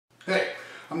Hey,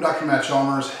 I'm Dr. Matt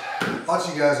Chalmers. Lots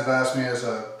of you guys have asked me as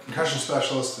a concussion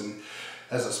specialist and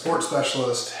as a sports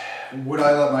specialist, would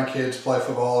I let my kids play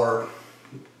football or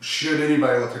should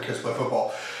anybody let their kids play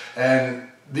football? And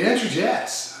the answer is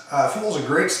yes. Football is a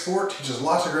great sport, teaches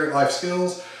lots of great life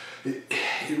skills. It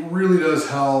really does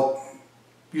help,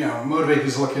 motivate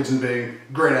these little kids into being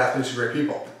great athletes and great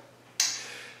people.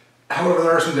 However,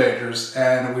 there are some dangers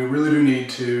and we really do need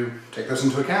to take those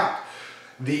into account.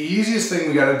 The easiest thing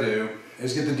we got to do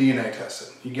is get the DNA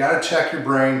tested. You got to check your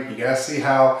brain. You got to see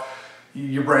how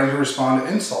your brain will respond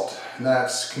to insult. And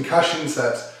that's concussions,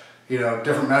 that's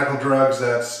different medical drugs,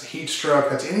 that's heat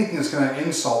stroke, that's anything that's going to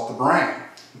insult the brain.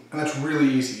 And that's really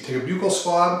easy. You take a buccal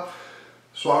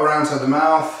swab around inside the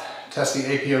mouth, test the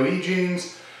APOE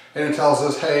genes, and it tells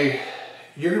us, hey,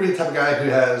 you're going to be the type of guy who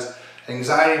has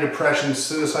anxiety, depression,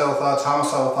 suicidal thoughts,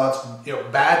 homicidal thoughts,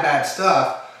 bad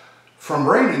stuff from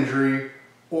brain injury,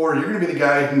 or you're going to be the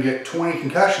guy who can get 20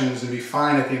 concussions and be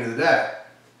fine at the end of the day.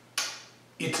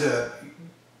 It's a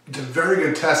very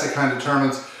good test that kind of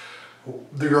determines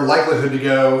your likelihood to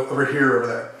go over here or over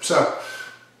there. So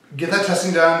get that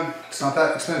testing done. It's not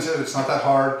that expensive. It's not that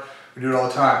hard. We do it all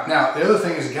the time. Now, the other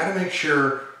thing is you got to make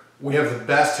sure we have the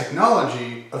best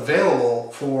technology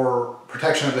available for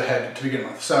protection of the head to begin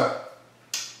with. So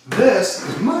this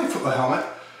is my football helmet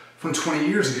from 20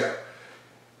 years ago.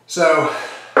 So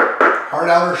hard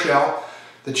outer shell.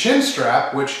 The chin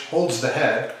strap, which holds the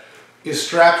head, is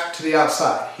strapped to the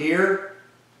outside, here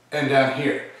and down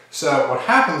here. So what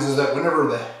happens is that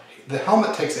whenever the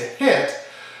helmet takes a hit,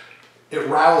 it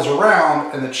rattles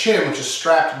around, and the chin, which is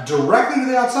strapped directly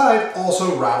to the outside,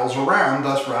 also rattles around,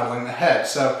 thus rattling the head.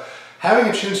 So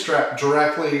having a chin strap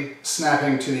directly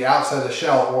snapping to the outside of the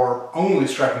shell, or only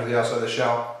strapping to the outside of the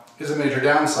shell, is a major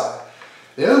downside.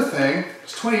 The other thing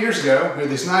is 20 years ago, we had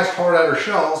these nice hard outer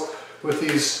shells with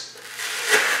these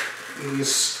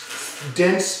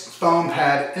dense foam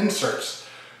pad inserts.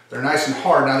 They're nice and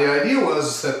hard. Now the idea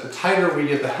was that the tighter we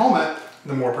get the helmet,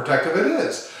 the more protective it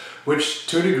is, which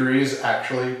to a degree is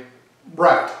actually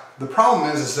right. The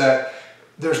problem is that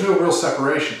there's no real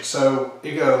separation. So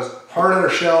it goes hard outer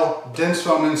shell, dense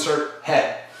foam insert,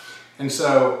 head. And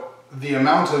so the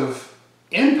amount of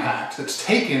impact that's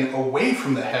taken away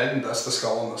from the head, and thus the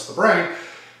skull and thus the brain,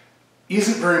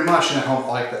 isn't very much in a helmet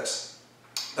like this.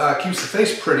 Keeps the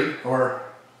face pretty, or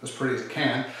as pretty as it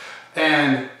can,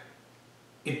 and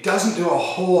it doesn't do a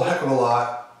whole heck of a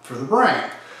lot for the brain.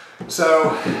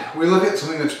 So we look at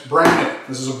something that's brand new.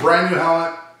 This is a brand new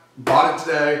helmet, bought it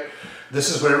today. This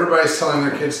is what everybody's telling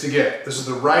their kids to get. This is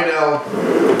the Riddell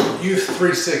Youth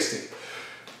 360.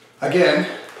 Again,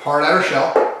 hard outer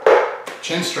shell,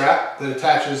 chin strap that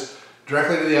attaches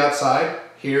directly to the outside,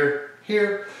 here,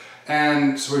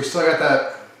 and so we still got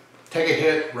that take a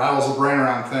hit, rattles the brain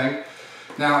around thing.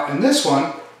 Now in this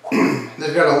one,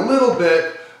 they've got a little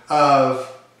bit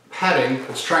of padding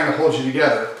that's trying to hold you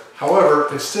together. However,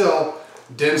 it's still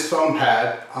dense foam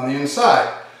pad on the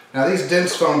inside. Now these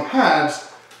dense foam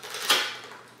pads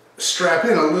strap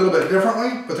in a little bit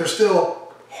differently, but they're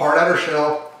still hard outer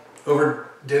shell over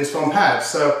dense foam pads.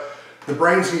 So the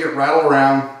brains can get rattled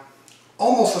around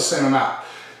almost the same amount.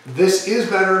 This is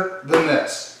better than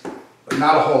this, but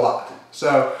not a whole lot.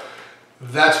 So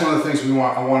that's one of the things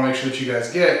I want to make sure that you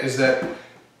guys get, is that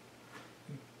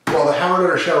while the hard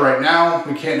outer shell right now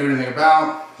we can't do anything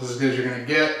about, this is as good as you're going to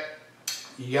get,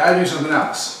 you got to do something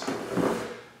else.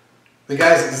 The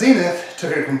guys at Xenith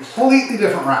took a completely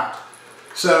different route.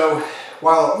 So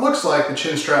while it looks like the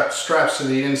chin strap straps to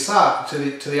the inside,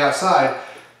 to the outside,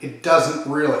 it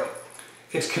doesn't really.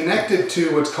 It's connected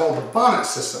to what's called the bonnet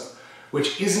system,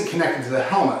 which isn't connected to the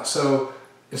helmet. So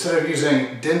instead of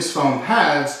using dense foam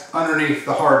pads underneath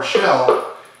the hard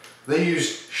shell, they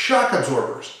use shock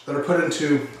absorbers that are put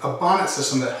into a bonnet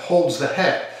system that holds the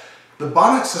head. The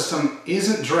bonnet system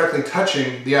isn't directly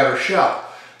touching the outer shell.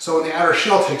 So when the outer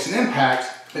shell takes an impact,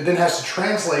 it then has to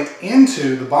translate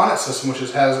into the bonnet system, which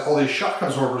has all these shock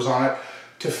absorbers on it,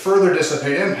 to further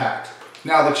dissipate impact.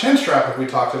 Now the chin strap, like we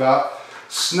talked about,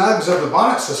 snugs up the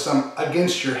bonnet system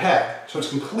against your head. So it's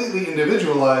completely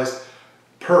individualized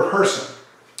per person.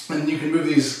 And you can move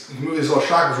these little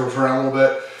shock absorbers around a little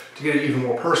bit to get it even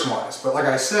more personalized. But like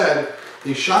I said,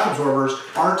 these shock absorbers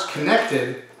aren't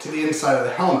connected to the inside of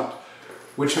the helmet,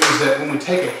 which means that when we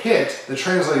take a hit, the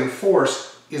translating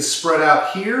force is spread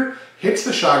out here, hits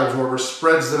the shock absorbers,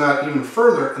 spreads them out even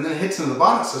further, and then hits into the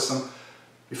bonnet system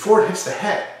before it hits the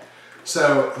head.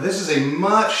 So this is a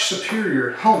much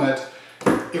superior helmet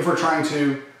if we're trying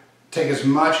to take as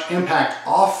much impact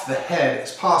off the head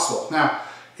as possible. Now,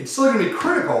 it's still going to be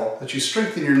critical that you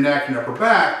strengthen your neck and upper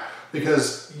back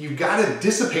because you've got to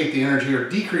dissipate the energy or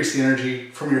decrease the energy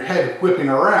from your head whipping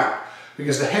around,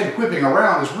 because the head whipping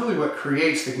around is really what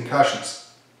creates the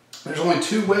concussions. There's only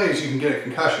two ways you can get a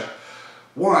concussion.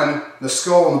 One, the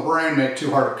skull and the brain make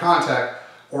too hard of contact,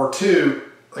 or two,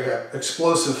 like an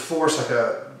explosive force, like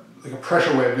a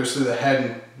pressure wave goes through the head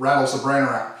and rattles the brain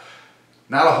around.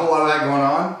 Not a whole lot of that going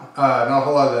on, not a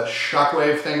whole lot of the shock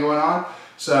wave thing going on.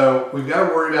 So we've got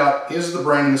to worry about, is the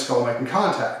brain and the skull making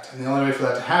contact? And the only way for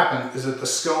that to happen is that the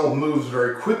skull moves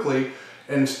very quickly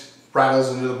and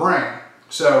rattles into the brain.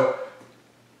 So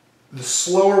the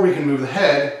slower we can move the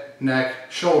head, neck,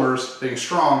 shoulders, being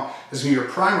strong, is going to be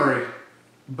your primary.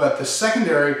 But the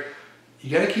secondary,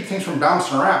 you got to keep things from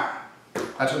bouncing around.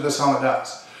 That's what this helmet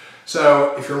does.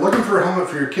 So if you're looking for a helmet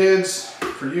for your kids,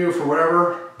 for you, for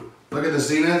whatever, look at the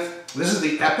Xenith. This is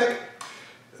the Epic.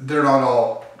 They're not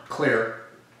all clear.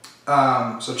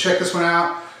 So check this one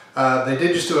out. They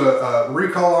did just do a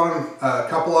recall on them, a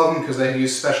couple of them, because they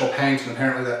used special paint, and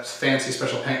apparently that fancy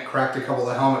special paint cracked a couple of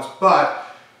the helmets. But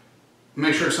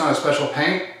make sure it's not a special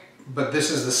paint, but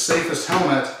this is the safest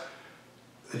helmet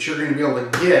that you're going to be able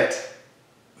to get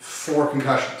for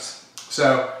concussions.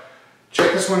 So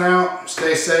check this one out,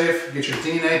 stay safe, get your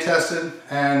DNA tested,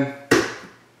 and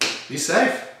be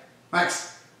safe.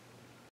 Thanks.